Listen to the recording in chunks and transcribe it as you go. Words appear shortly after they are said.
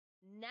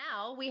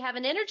Now we have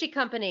an energy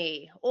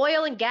company,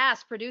 oil and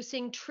gas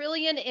producing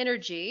Trillion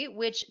Energy,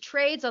 which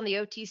trades on the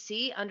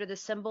OTC under the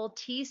symbol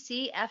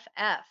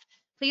TCFF.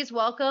 Please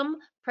welcome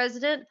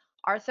President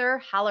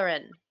Arthur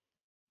Halleran.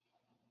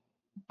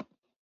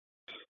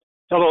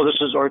 Hello, this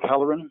is Art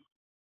Halleran.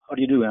 How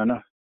do you do,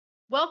 Anna?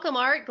 Welcome,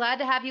 Art. Glad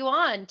to have you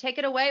on. Take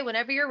it away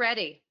whenever you're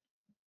ready.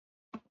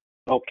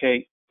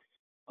 Okay.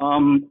 So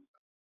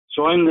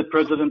I'm the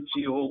president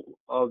CEO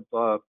of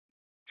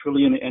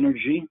Trillion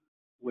Energy,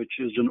 which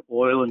is an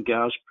oil and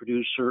gas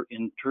producer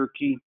in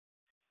Turkey.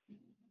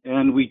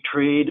 And we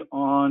trade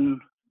on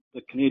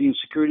the Canadian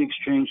Securities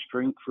Exchange,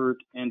 Frankfurt,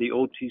 and the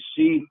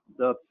OTC.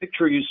 The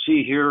picture you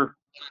see here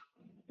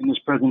in this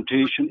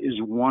presentation is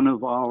one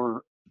of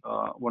our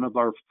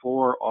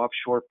 4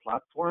 offshore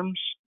platforms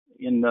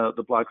in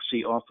the Black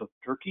Sea off of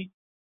Turkey.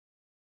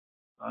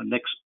 And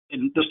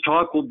this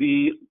talk will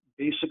be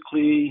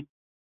basically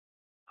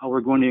how we're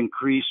going to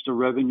increase the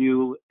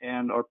revenue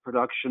and our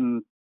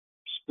production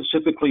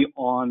specifically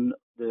on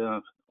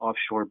the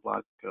offshore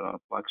Black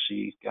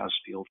Sea gas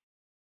field.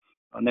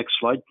 Next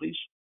slide, please.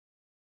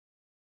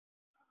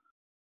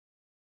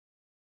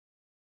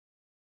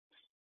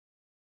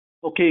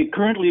 Okay,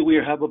 currently we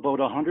have about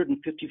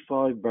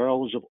 155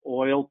 barrels of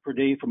oil per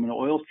day from an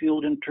oil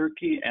field in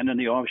Turkey, and in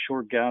the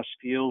offshore gas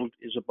field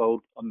is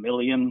about 1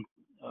 million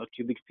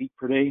cubic feet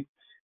per day.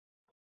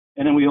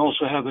 And then we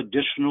also have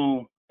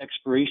additional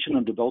exploration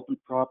and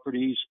development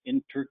properties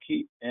in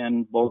Turkey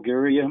and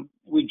Bulgaria.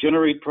 We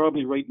generate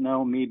probably right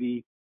now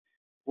maybe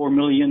 $4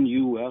 million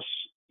US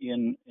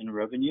in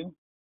revenue.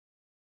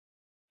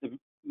 The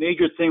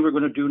major thing we're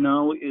going to do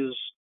now is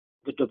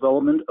the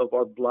development of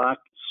our Black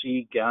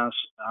Sea gas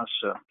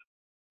asset.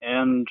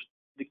 And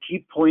the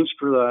key points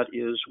for that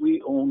is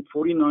we own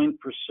 49%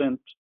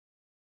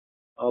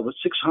 of a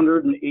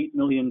 $608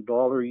 million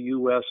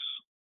US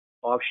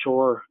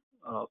offshore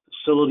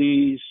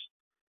facilities,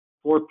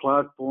 4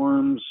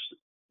 platforms,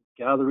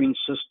 gathering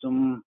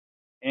system,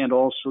 and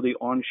also the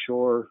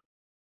onshore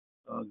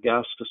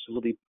gas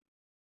facility.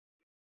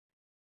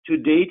 To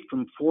date,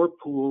 from 4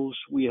 pools,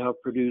 we have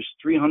produced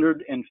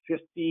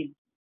 $350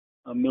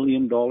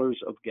 million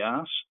of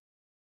gas.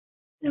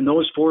 In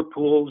those 4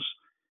 pools,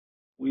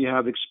 we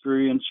have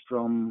experience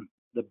from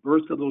the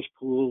birth of those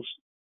pools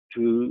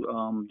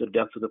to the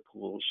death of the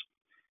pools.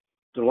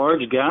 The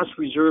large gas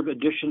reserve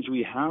additions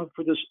we have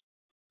for this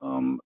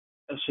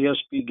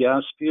SASB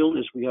gas field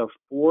is we have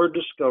 4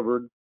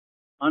 discovered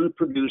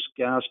unproduced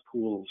gas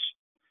pools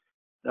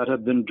that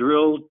have been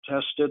drilled,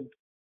 tested,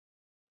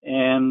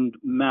 and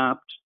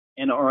mapped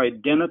and are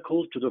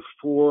identical to the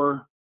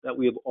 4 that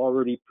we have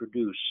already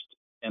produced.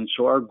 And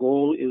so our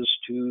goal is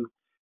to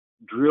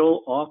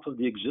drill off of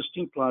the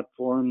existing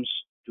platforms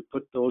to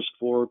put those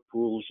 4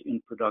 pools in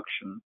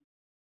production.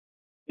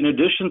 In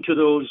addition to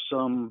those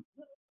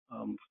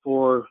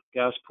 4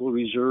 gas pool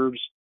reserves,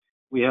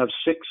 we have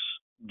 6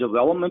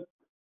 development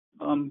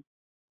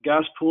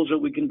gas pools that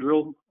we can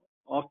drill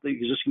off the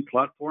existing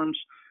platforms,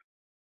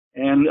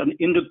 and an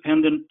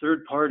independent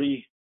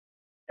third-party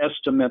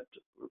estimate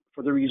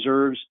for the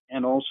reserves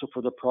and also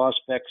for the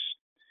prospects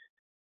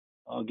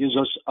gives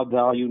us a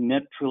value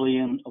net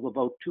trillion of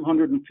about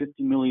 $250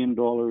 million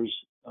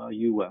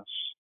US.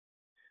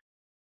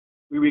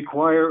 We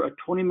require a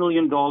 $20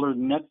 million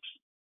net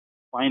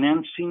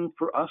financing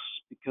for us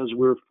because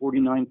we're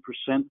 49%,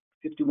 51%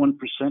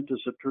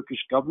 is the Turkish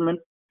government,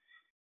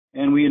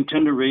 and we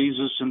intend to raise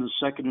this in the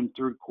second and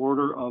third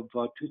quarter of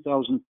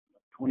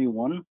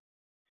 2021.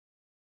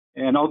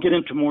 And I'll get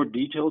into more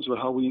details of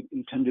how we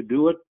intend to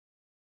do it,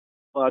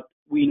 but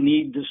we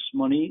need this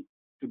money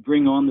to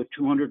bring on the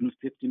 $250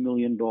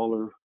 million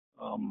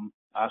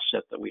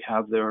asset that we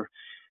have there.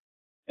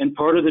 And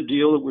part of the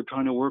deal that we're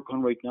trying to work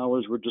on right now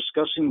is we're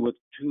discussing with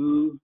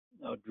 2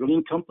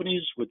 drilling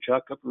companies with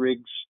jackup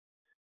rigs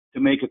to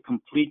make a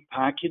complete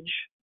package.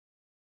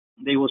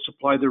 They will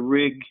supply the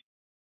rig,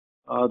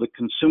 the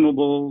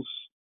consumables,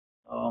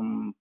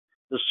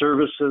 the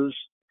services,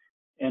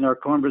 and our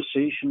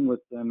conversation with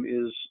them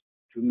is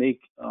to make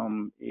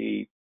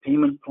a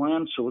payment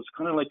plan. So it's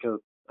kind of like a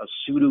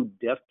pseudo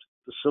debt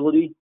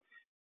facility,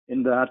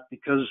 in that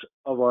because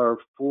of our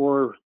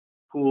 4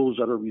 pools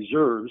that are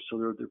reserves, so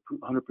they're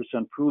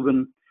 100%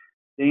 proven,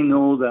 they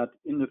know that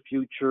in the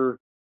future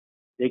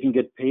they can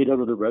get paid out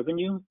of the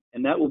revenue,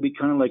 and that will be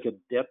kind of like a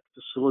debt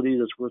facility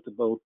that's worth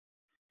about,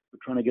 we're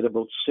trying to get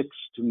about $6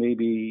 to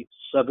maybe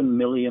 $7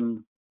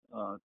 million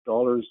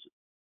dollars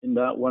in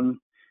that one.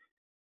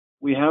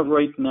 We have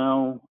right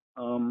now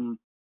a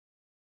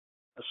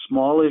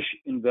smallish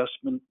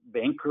investment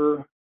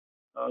banker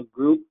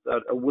group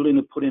that are willing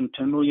to put in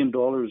 $10 million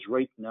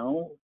right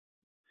now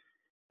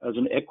as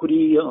an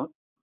equity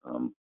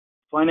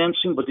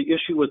financing. But the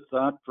issue with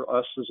that for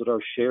us is that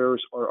our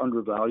shares are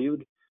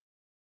undervalued,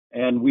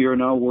 and we are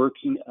now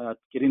working at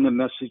getting the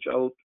message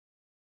out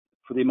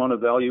for the amount of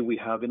value we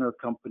have in our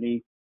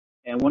company.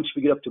 And once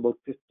we get up to about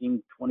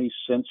 15, 20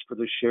 cents for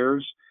the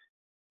shares,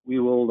 we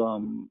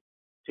will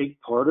take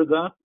part of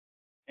that.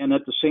 And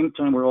at the same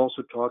time, we're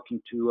also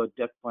talking to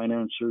debt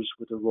financiers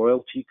with a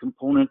royalty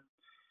component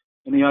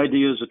And the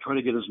idea is to try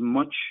to get as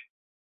much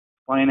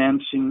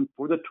financing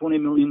for the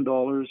 $20 million,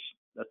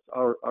 that's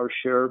our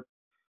share,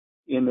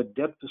 in a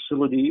debt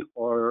facility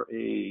or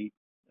a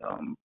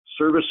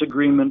service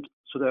agreement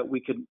so that we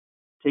could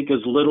take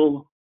as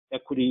little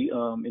equity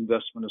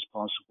investment as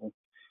possible.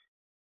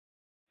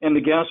 And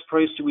the gas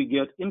price that we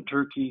get in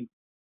Turkey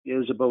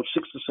is about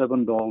 $6 to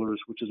 $7,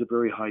 which is a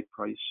very high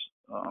price,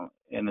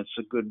 and it's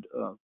a good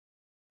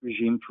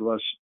regime for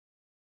us.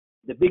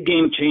 The big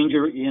game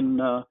changer in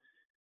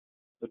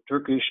the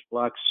Turkish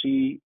Black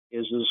Sea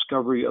is the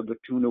discovery of the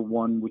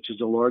Tuna-1, which is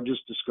the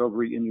largest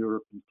discovery in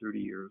Europe in 30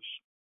 years.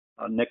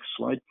 Next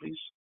slide, please.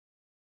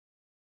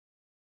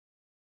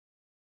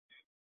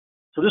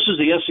 So this is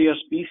the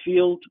SASB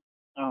field.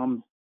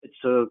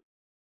 It's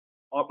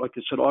like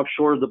I said,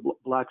 offshore of the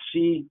Black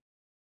Sea.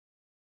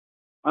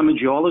 I'm a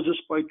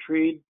geologist by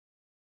trade,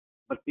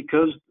 but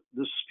because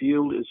this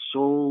field is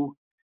so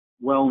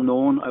well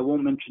known, I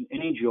won't mention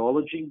any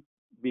geology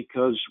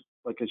because,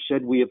 like I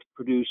said, we have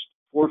produced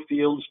 4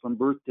 fields from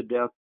birth to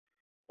death.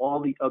 All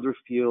the other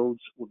fields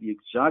will be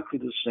exactly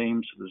the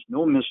same, so there's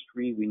no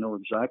mystery. We know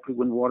exactly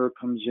when water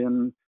comes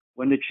in,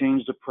 when to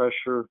change the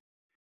pressure,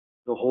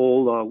 the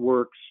whole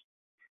works.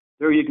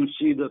 There you can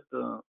see that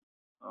the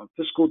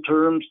fiscal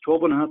terms,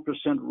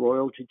 12.5%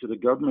 royalty to the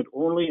government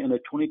only and a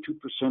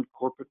 22%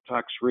 corporate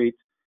tax rate.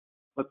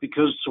 But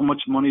because so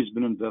much money has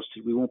been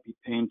invested, we won't be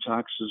paying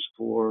taxes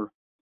for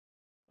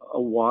a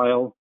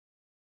while.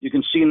 You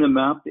can see in the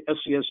map the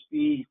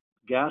SASB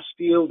gas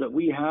field that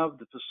we have,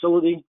 the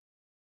facility,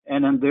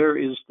 and then there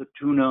is the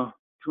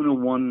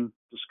Tuna-1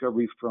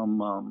 discovery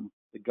from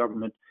the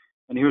government.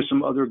 And here's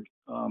some other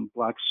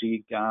Black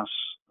Sea gas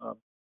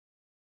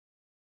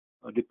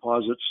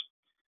deposits.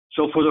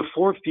 So for the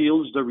 4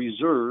 fields, the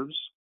reserves,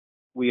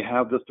 we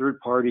have the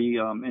third-party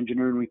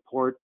engineering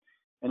report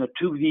and a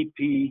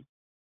 2P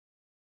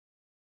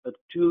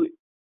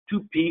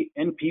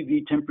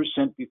NPV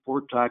 10%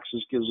 before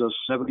taxes gives us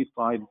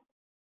 $75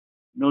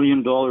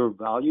 million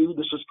value.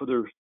 This is for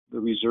the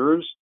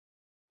reserves,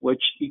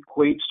 which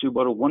equates to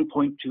about a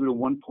 $1.2 to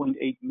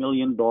 $1.8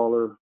 million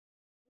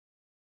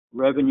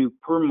revenue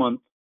per month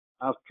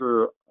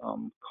after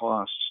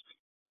costs.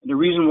 And the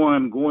reason why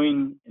I'm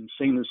going and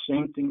saying the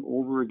same thing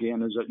over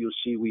again is that you'll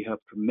see we have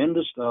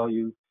tremendous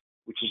value,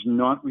 which is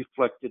not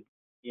reflected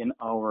in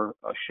our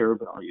share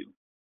value.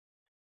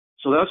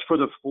 So that's for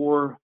the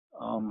 4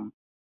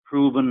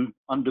 proven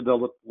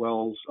undeveloped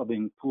wells,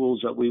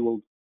 pools that we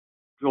will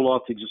drill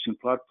off the existing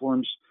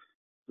platforms.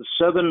 The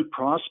 7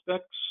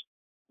 prospects,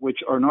 which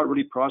are not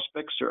really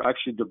prospects, they're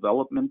actually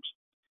development.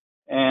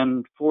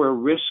 And for a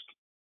risk,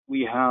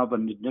 we have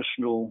an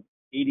additional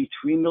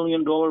 $83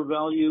 million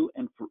value,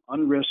 and for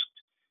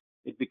unrisked,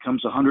 it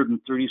becomes $136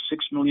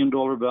 million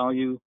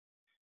value.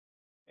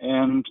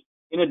 And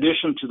in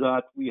addition to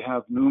that, we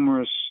have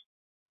numerous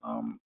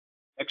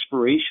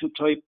exploration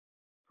type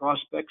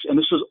prospects, and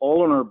this is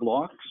all in our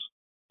blocks,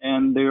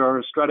 and they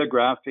are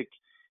stratigraphic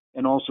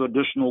and also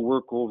additional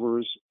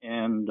workovers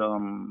and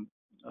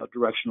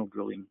directional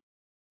drilling.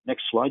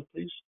 Next slide,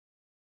 please.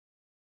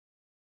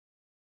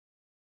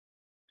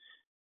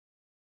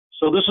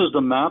 So this is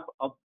the map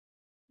of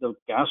the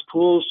gas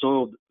pools.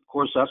 So, of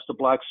course, that's the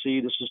Black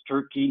Sea. This is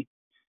Turkey.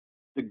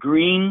 The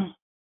green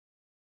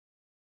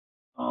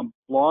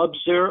blobs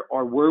there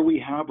are where we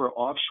have our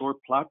offshore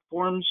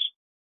platforms.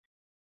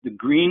 The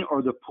green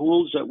are the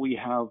pools that we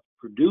have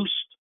produced.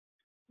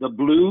 The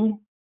blue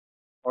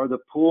are the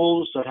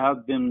pools that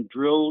have been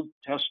drilled,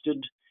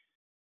 tested,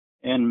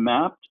 and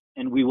mapped,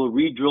 and we will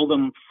re-drill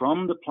them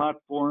from the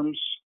platforms.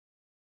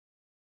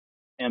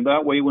 And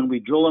that way, when we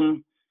drill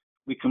them,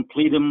 we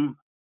complete them,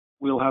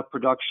 we'll have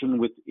production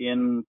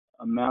within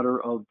a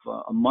matter of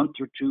a month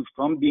or 2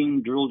 from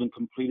being drilled and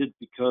completed,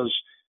 because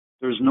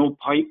there's no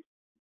pipe,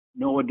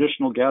 no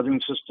additional gathering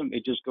system.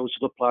 It just goes to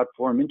the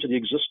platform, into the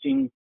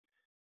existing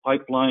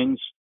pipelines,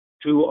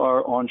 to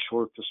our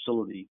onshore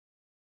facility.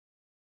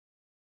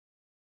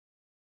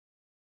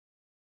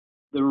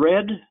 The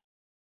red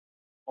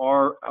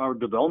are our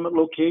development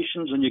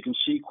locations, and you can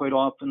see quite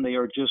often they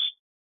are just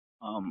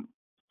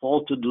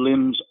faulted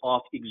limbs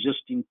off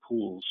existing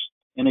pools.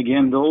 And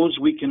again, those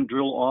we can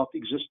drill off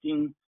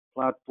existing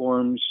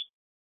platforms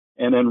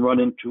and then run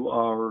into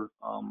our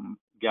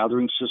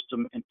gathering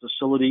system and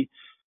facility.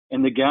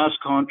 And the gas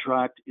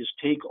contract is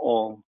take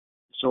all.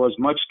 So as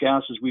much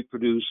gas as we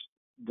produce,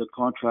 the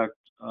contract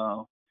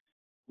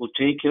will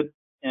take it.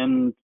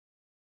 And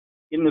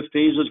in the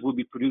phases, we'll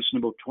be producing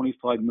about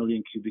 25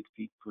 million cubic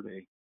feet per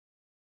day.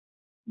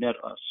 Net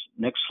us.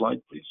 Next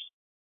slide, please.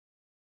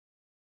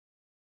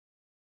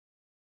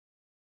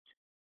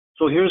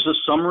 So here's a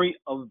summary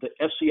of the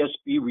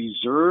SASB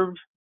reserve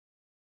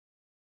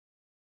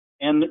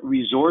and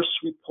resource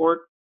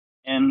report.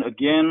 And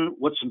again,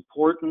 what's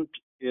important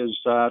is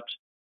that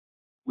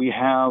we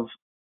have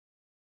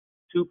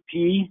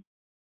 2P,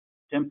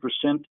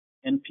 10%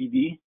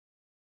 NPV,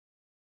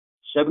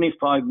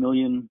 $75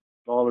 million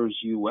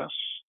US.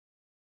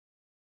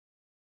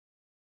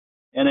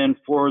 And then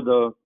for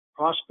the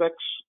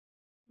prospects,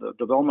 the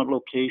development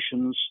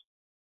locations,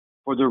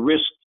 for the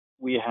risk,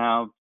 we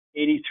have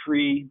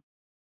 83,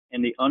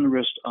 and the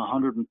unrisked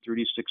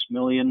 136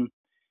 million.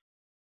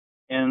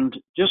 And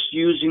just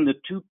using the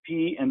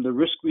 2P and the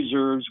risk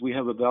reserves, we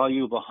have a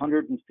value of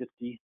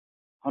 160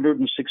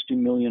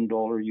 million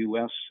dollar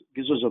US.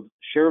 Gives us a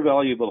share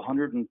value of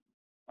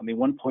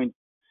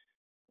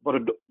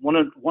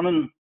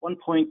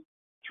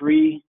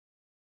 1.3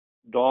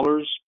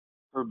 dollars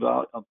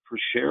per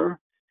share.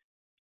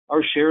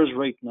 Our shares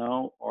right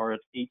now are at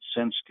 8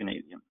 cents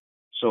Canadian.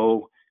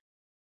 So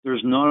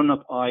there's not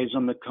enough eyes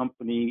on the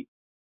company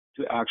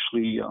to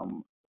actually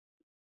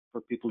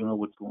for people to know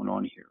what's going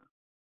on here.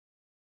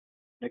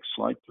 Next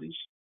slide, please.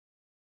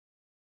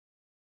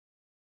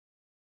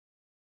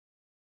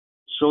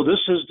 So this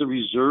is the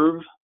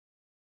reserve.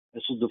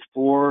 This is the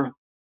 4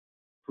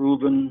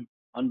 proven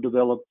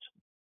undeveloped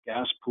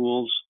gas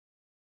pools.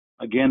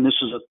 Again,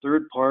 this is a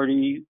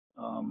third-party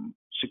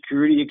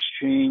security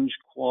exchange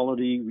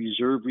quality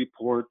reserve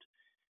report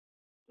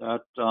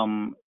that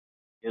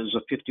is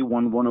a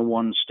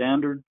 51-101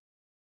 standard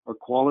or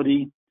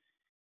quality.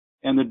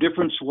 And the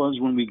difference was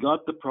when we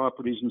got the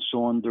properties and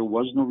so on, there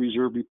was no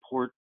reserve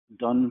report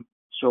done.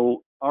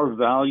 So our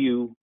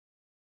value,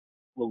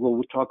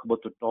 we'll talk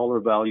about the dollar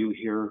value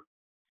here,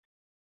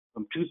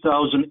 from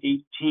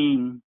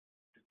 2018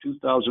 to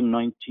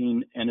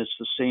 2019, and it's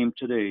the same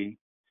today,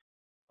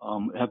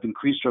 have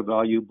increased our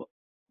value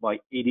by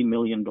 $80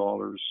 million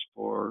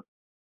for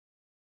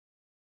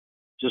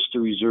just the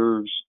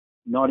reserves,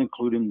 not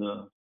including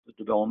the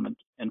development.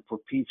 And for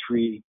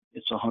P3,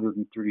 it's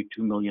 $132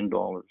 million.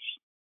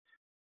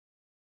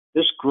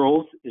 This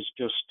growth is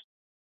just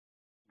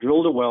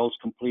drill the wells,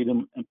 complete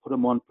them, and put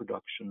them on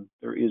production.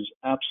 There is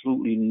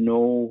absolutely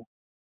no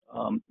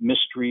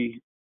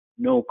mystery,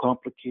 no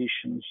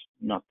complications,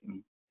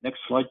 nothing. Next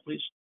slide,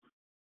 please.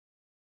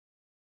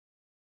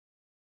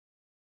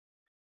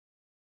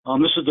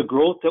 This is the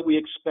growth that we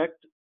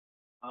expect.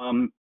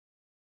 In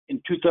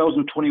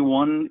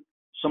 2021,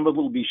 some of it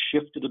will be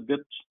shifted a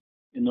bit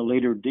in the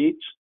later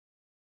dates.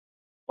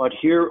 But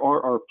here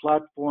are our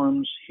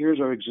platforms. Here's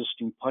our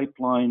existing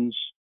pipelines.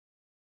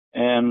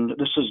 And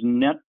this is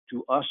net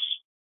to us.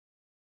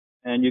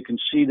 And you can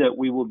see that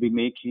we will be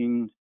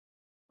making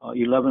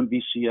 11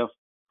 BCF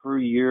per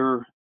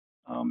year.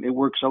 It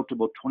works out to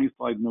about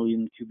 25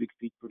 million cubic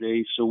feet per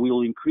day. So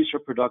we'll increase our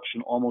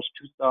production almost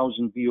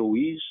 2,000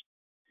 BOEs.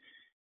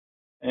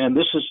 And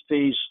this is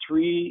phase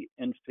 3,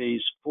 and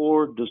phase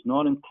 4 does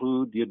not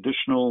include the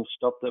additional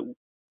stuff that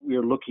we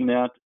are looking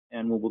at,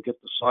 and we will get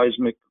the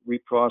seismic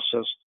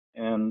reprocessed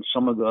and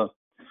some of the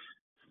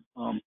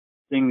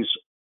things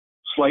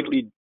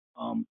slightly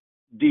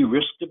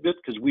de-risked a bit,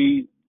 because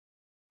we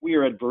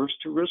are adverse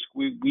to risk.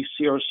 We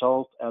see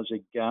ourselves as a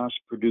gas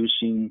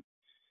producing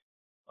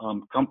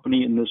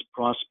company in this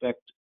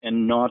prospect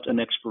and not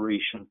an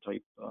exploration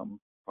type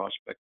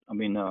prospect.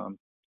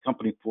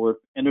 Company for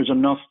it. And there's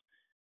enough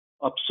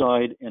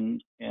upside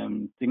and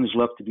things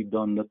left to be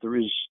done that there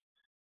is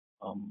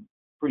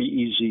pretty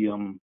easy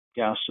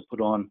gas to put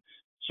on.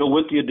 So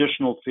with the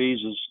additional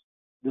phases,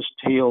 this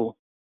tail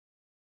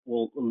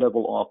will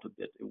level off a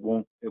bit.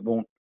 It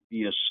won't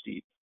be as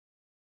steep.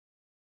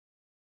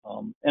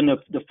 And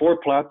the 4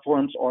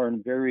 platforms are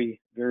in very,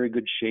 very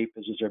good shape,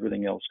 as is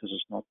everything else, because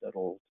it's not that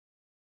old.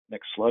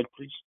 Next slide,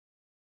 please.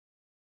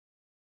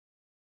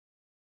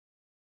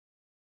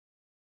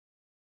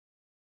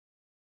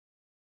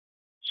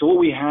 So what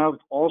we have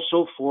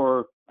also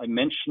for, I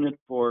mentioned it,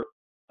 for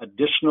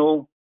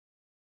additional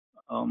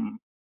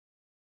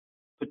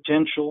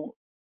potential,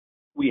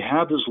 we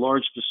have this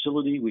large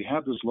facility, we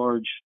have this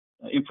large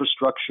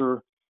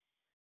infrastructure,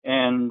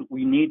 and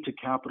we need to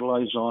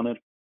capitalize on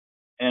it.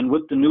 And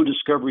with the new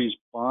discoveries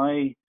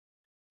by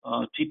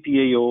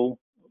TPAO,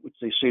 which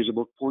they say is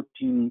about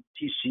 14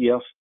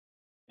 TCF,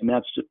 and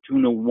that's the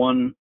Tuna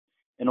 1,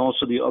 and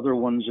also the other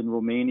ones in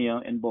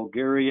Romania and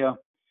Bulgaria,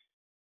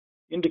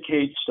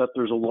 indicates that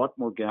there's a lot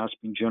more gas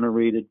being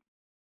generated.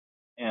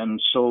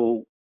 And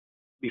so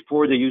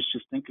before, they used to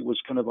think it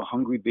was kind of a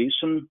hungry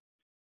basin.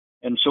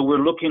 And so we're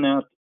looking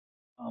at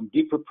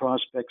deeper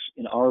prospects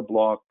in our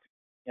block,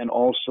 and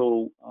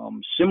also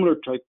similar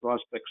type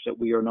prospects that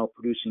we are now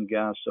producing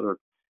gas that are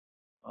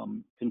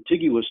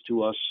contiguous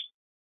to us,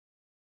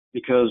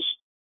 because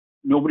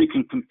nobody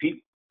can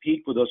compete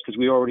with us, because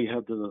we already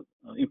have the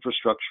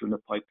infrastructure and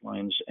the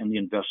pipelines and the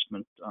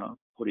investment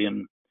put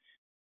in.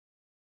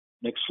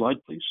 Next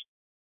slide, please.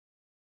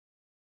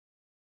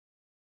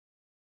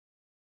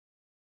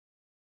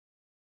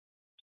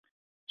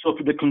 So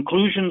for the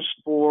conclusions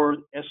for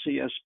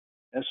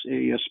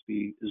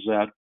SASB is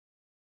that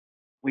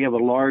we have a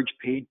large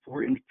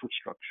paid-for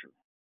infrastructure.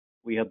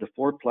 We have the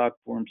 4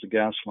 platforms, the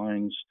gas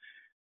lines,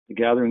 the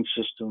gathering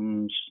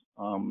systems,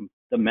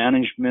 the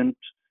management,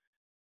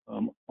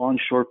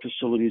 onshore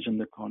facilities in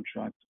the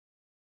contract.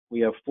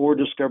 We have 4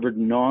 discovered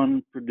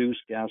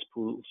non-produced gas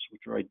pools,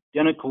 which are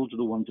identical to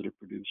the ones that are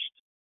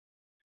produced.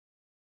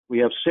 We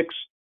have 6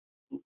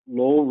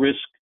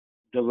 low-risk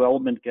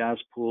development gas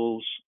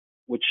pools,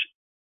 which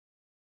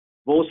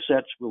both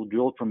sets will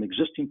drill from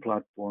existing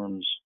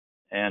platforms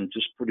and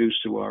just produce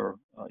through our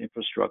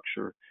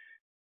infrastructure.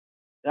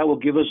 That will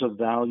give us a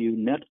value,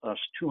 net us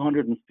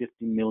 $250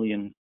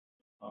 million.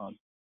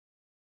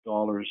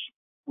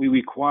 We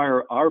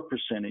require our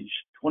percentage,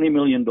 $20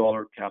 million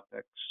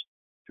capex,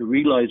 to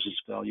realize this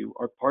value.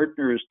 Our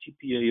partner is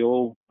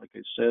TPAO, like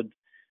I said.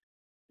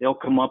 They'll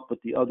come up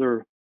with the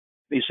other,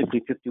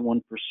 basically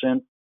 51%.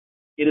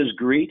 It is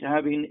great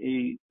having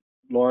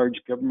a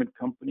large government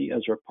company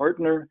as our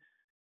partner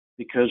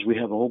because we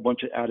have a whole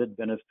bunch of added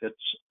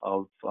benefits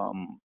of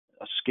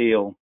a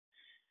scale.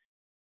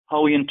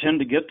 How we intend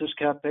to get this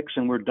capex,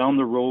 and we're down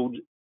the road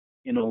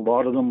in a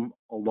lot of them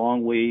a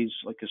long ways.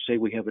 Like I say,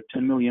 we have a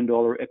 $10 million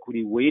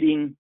equity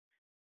weighting.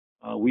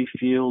 We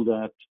feel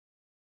that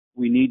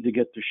we need to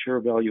get the share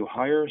value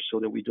higher so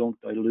that we don't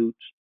dilute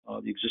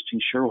the existing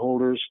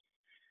shareholders.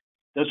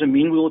 Doesn't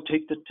mean we will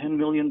take the $10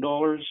 million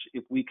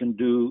if we can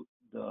do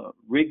the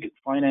rig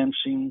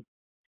financing,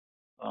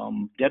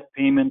 debt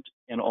payment,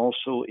 and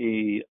also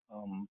a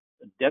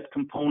debt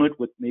component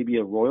with maybe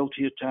a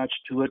royalty attached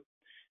to it.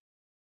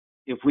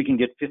 If we can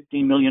get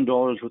 $15 million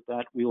with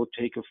that, we will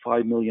take a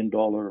 $5 million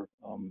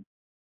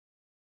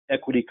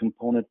equity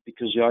component,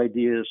 because the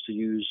idea is to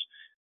use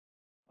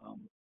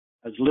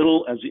as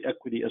little as the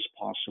equity as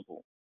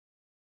possible.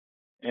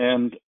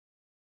 And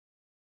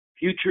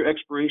future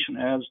exploration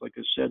has, like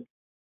I said,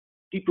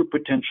 deeper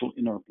potential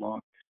in our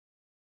block,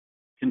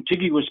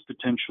 contiguous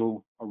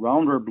potential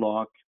around our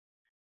block,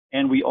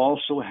 and we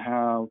also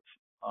have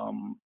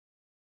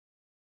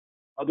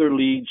other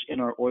leads in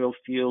our oil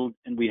field,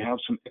 and we have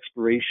some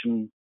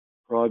exploration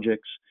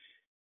projects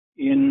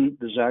in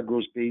the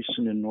Zagros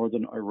Basin in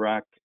northern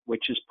Iraq,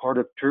 which is part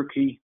of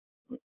Turkey,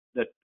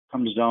 that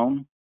comes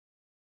down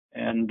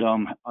and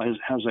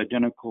has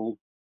identical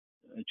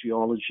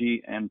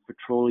geology and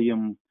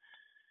petroleum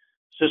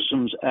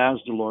systems as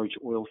the large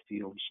oil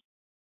fields.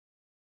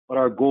 But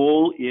our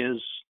goal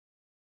is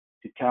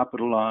to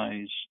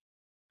capitalize,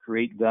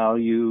 create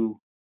value,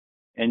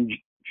 and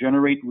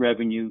generate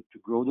revenue to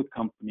grow the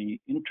company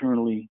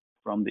internally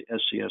from the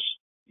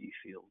SASB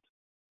field,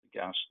 the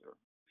gas there.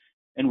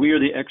 And we are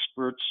the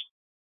experts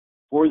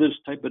for this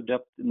type of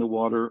depth in the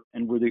water,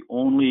 and we're the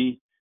only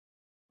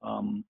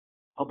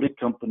public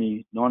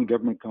company,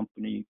 non-government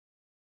company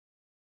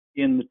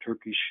in the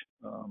Turkish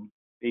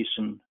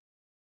basin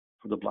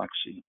for the Black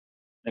Sea.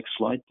 Next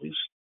slide, please.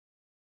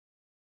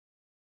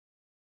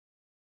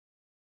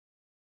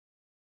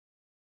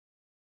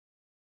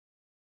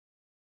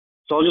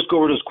 So I'll just go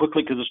over this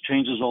quickly because this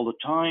changes all the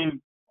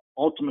time.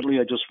 Ultimately,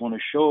 I just want to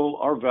show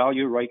our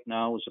value right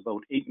now is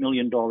about $8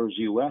 million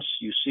US.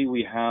 You see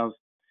we have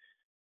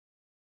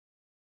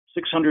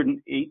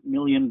 $608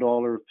 million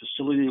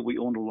facility that we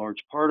own a large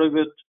part of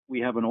it. We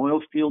have an oil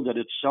field that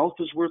itself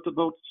is worth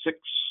about $6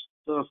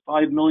 to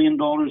 $5 million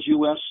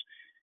US.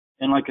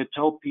 And like I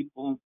tell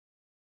people,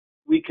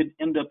 we could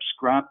end up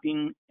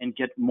scrapping and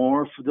get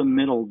more for the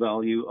middle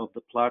value of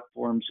the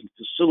platforms and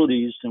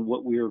facilities than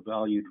what we are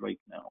valued right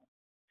now.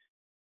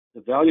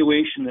 The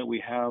valuation that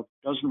we have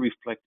doesn't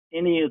reflect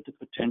any of the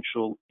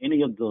potential,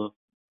 any of the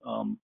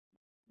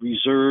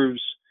reserves,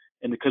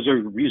 and because they're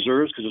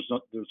reserves, because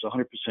there's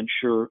 100%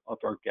 sure of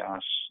our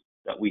gas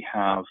that we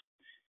have.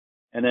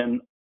 And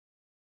then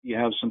you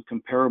have some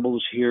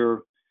comparables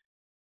here,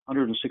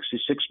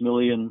 166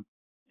 million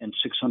and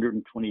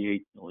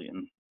 628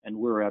 million, and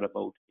we're at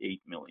about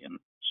 8 million.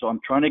 So I'm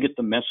trying to get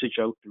the message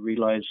out to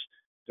realize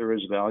there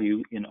is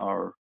value in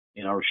our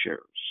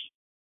shares.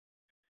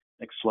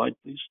 Next slide,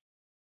 please.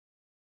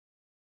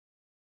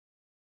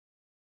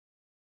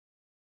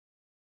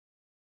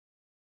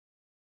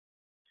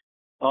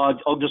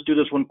 I'll just do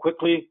this one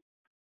quickly.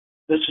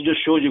 This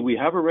just shows you we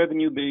have a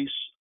revenue base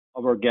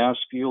of our gas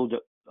field,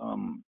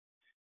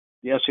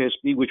 the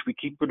SASB, which we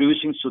keep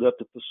producing so that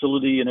the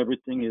facility and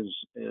everything is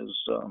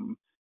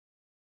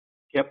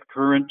kept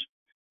current.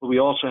 But we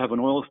also have an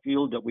oil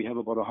field that we have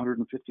about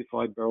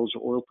 155 barrels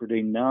of oil per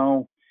day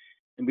now.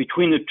 And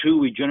between the two,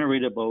 we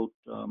generate about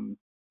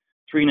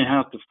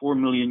 3.5 to 4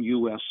 million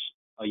US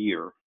a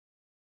year.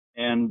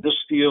 And this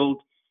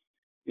field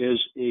is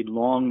a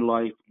long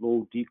life,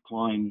 low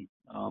decline,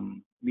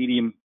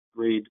 medium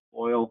grade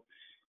oil.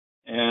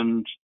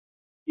 And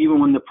even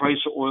when the price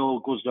of oil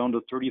goes down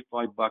to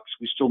 $35,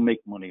 we still make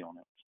money on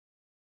it.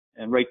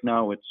 And right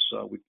now it's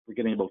we're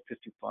getting about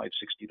 $55,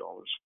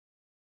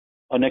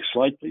 $60. Next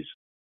slide, please.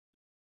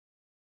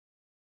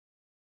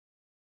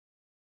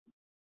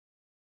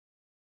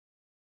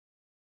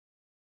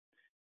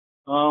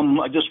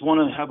 I just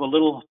want to have a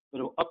little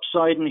bit of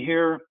upside in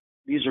here.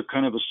 These are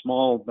kind of a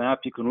small map.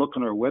 You can look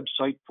on our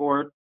website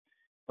for it.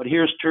 But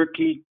here's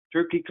Turkey.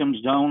 Turkey comes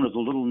down as a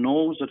little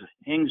nose that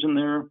hangs in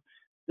there.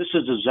 This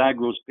is the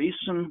Zagros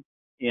Basin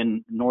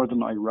in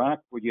northern Iraq,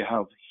 where you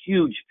have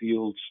huge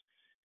fields.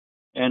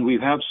 And we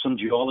have some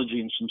geology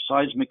and some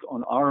seismic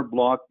on our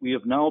block. We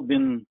have now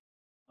been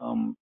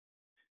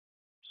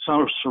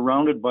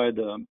surrounded by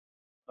the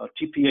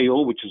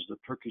TPAO, which is the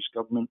Turkish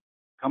government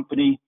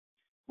company.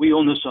 We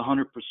own this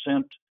 100%.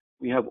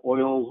 We have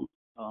oil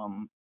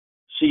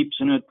seeps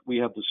in it. We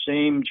have the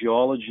same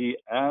geology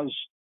as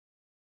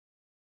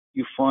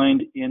you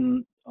find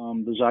in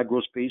the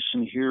Zagros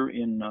Basin here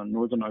in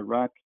northern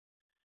Iraq.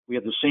 We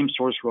have the same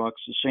source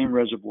rocks, the same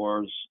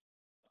reservoirs,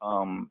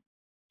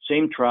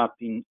 same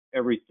trapping,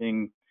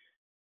 everything.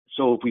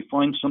 So if we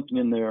find something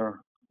in there,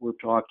 we're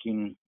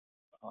talking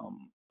a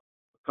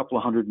couple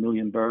of 100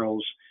 million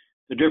barrels.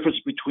 The difference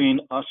between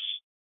us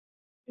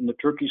and the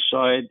Turkey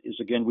side is,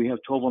 again, we have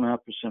 12.5%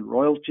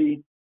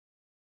 royalty.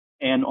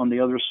 And on the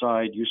other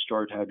side, you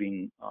start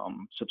having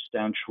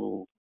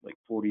substantial, like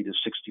 40 to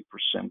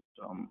 60%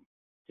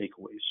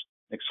 takeaways.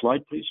 Next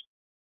slide, please.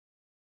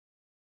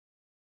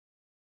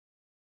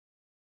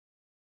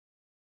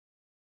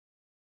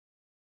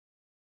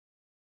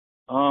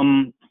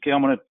 Okay,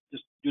 I'm going to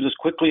just do this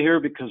quickly here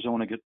because I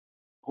want to get,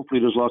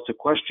 hopefully there's lots of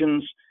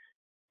questions.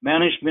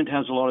 Management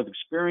has a lot of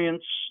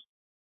experience.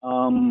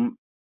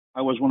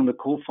 I was one of the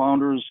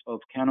co-founders of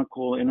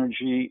Canacol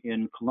Energy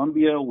in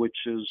Colombia, which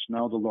is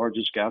now the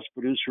largest gas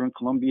producer in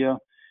Colombia.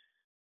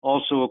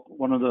 Also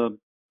one of the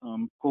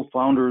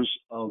co-founders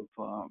of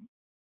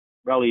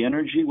Raleigh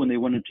Energy when they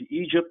went into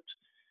Egypt.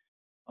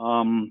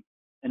 And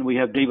we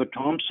have David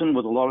Thompson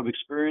with a lot of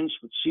experience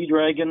with Sea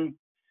Dragon.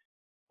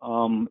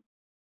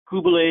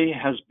 Kubilay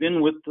has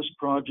been with this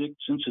project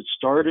since it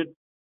started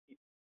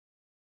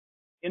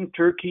in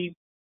Turkey,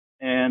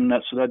 and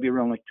so that'd be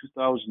around like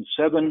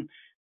 2007.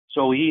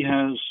 So he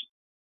has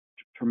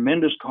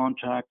tremendous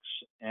contacts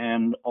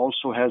and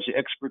also has the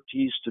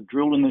expertise to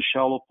drill in the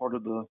shallow part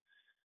of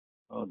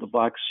the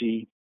Black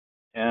Sea.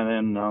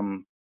 And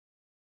then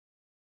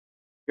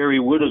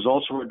Barry Wood is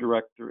also our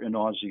director, and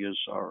Ozzy is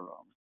our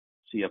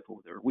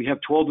CFO there. We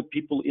have 12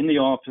 people in the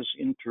office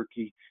in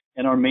Turkey,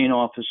 and our main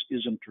office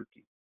is in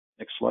Turkey.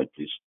 Next slide,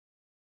 please.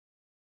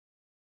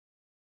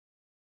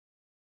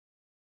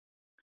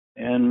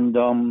 And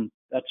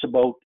that's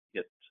about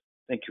it.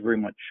 Thank you very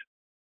much.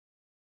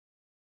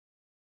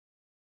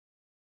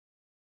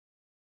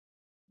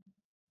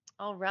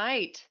 All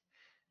right.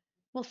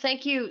 Well,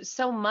 thank you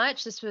so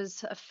much. This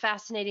was a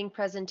fascinating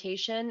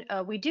presentation.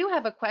 We do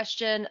have a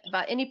question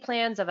about any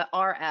plans of an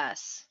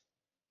RS.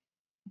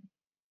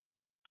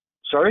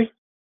 Sorry?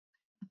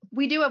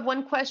 We do have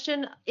one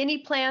question. Any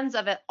plans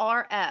of an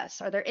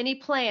RS? Are there any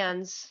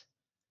plans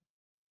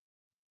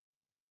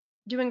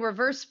doing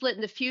reverse split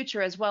in the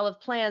future, as well as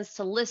plans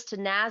to list to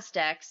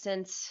NASDAQ,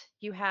 since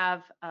you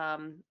have a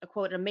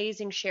quote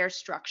amazing share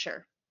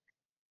structure?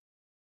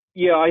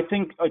 Yeah, I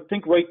think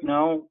right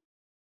now,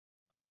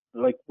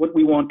 like what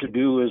we want to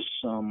do is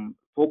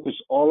focus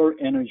all our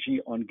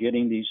energy on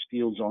getting these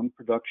fields on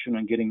production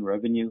and getting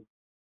revenue.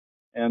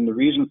 And the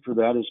reason for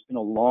that has been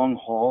a long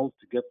haul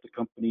to get the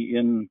company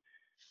in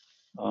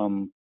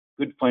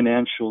good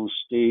financial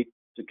state,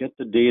 to get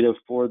the data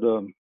for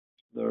the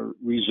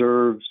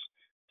reserves,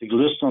 to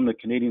list on the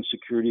Canadian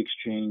Securities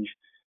Exchange.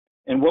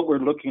 And what we're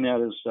looking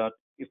at is that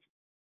if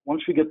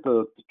once we get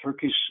the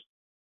Turkish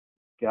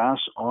gas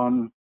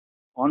on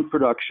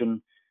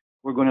production,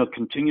 we're going to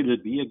continue to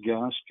be a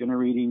gas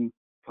generating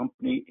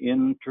company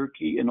in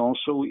Turkey and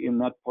also in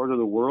that part of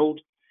the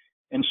world.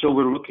 And so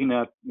we're looking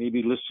at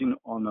maybe listing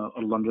on a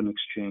London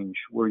exchange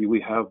where we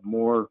have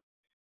more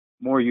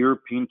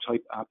European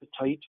type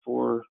appetite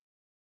for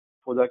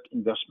that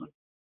investment.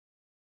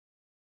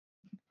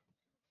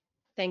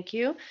 Thank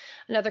you.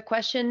 Another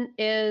question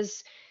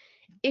is,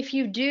 if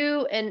you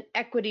do an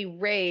equity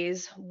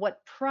raise,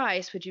 what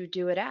price would you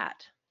do it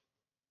at?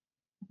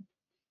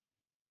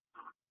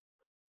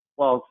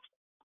 Well,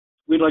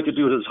 we'd like to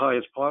do it as high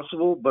as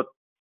possible, but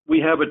we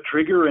have a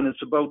trigger and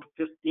it's about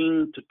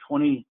 15 to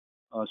 20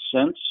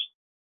 cents.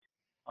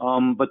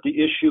 But the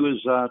issue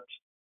is that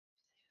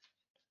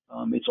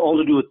it's all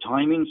to do with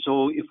timing.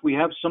 So if we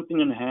have something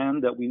in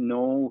hand that we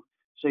know,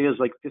 say, is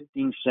like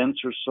 15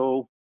 cents or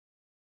so,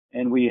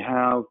 and we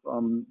have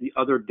the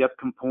other debt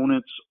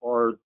components,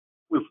 or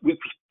we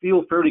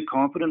feel fairly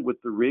confident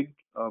with the rig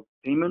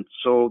payment,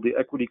 so the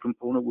equity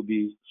component will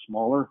be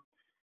smaller.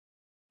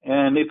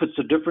 And if it's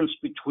a difference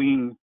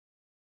between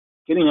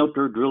getting out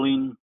there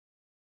drilling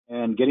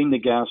and getting the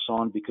gas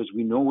on, because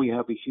we know we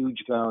have a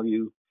huge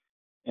value,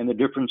 and the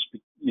difference,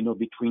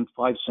 between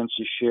 5 cents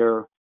a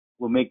share,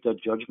 we'll make that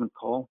judgment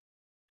call.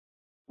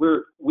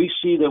 We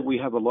see that we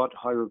have a lot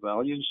higher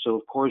value, so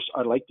of course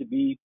I'd like to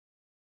be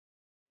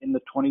in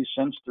the 20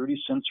 cents, 30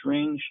 cents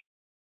range,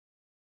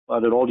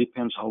 but it all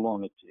depends how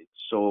long it takes.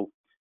 So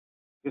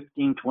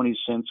 15, 20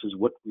 cents is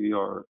what we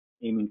are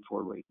aiming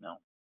for right now.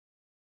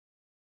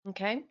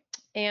 Okay.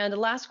 And the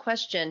last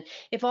question,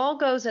 if all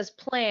goes as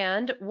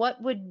planned,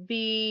 what would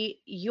be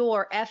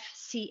your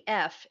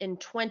FCF in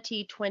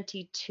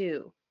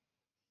 2022?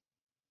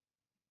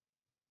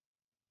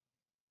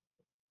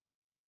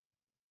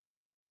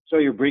 So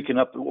you're breaking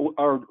up.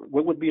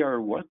 What would be our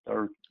what?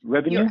 Our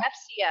revenue? Your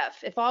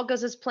FCF, if all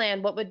goes as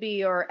planned, what would be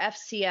your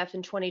FCF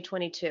in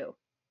 2022?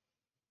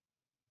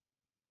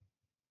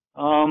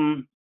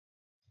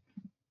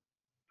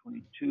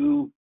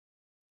 22,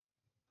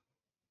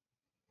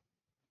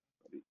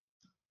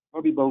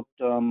 probably about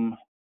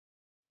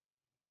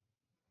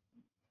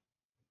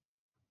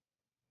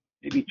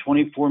maybe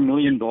 $24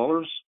 million.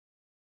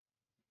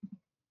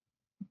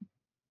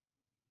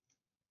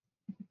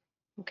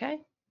 Okay.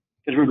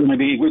 Because we're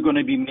going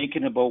to be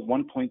making about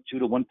 1.2 to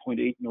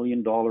 1.8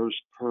 million dollars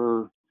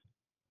per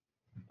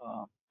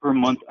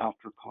month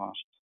after cost.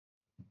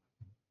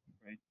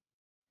 Right.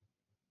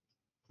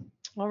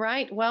 All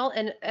right. Well,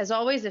 and as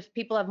always, if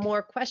people have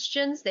more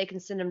questions, they can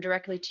send them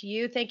directly to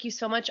you. Thank you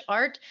so much,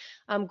 Art.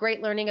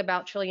 Great learning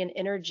about Trillion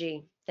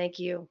Energy. Thank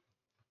you.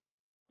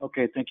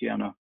 Okay. Thank you,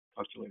 Anna.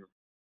 Talk to you later.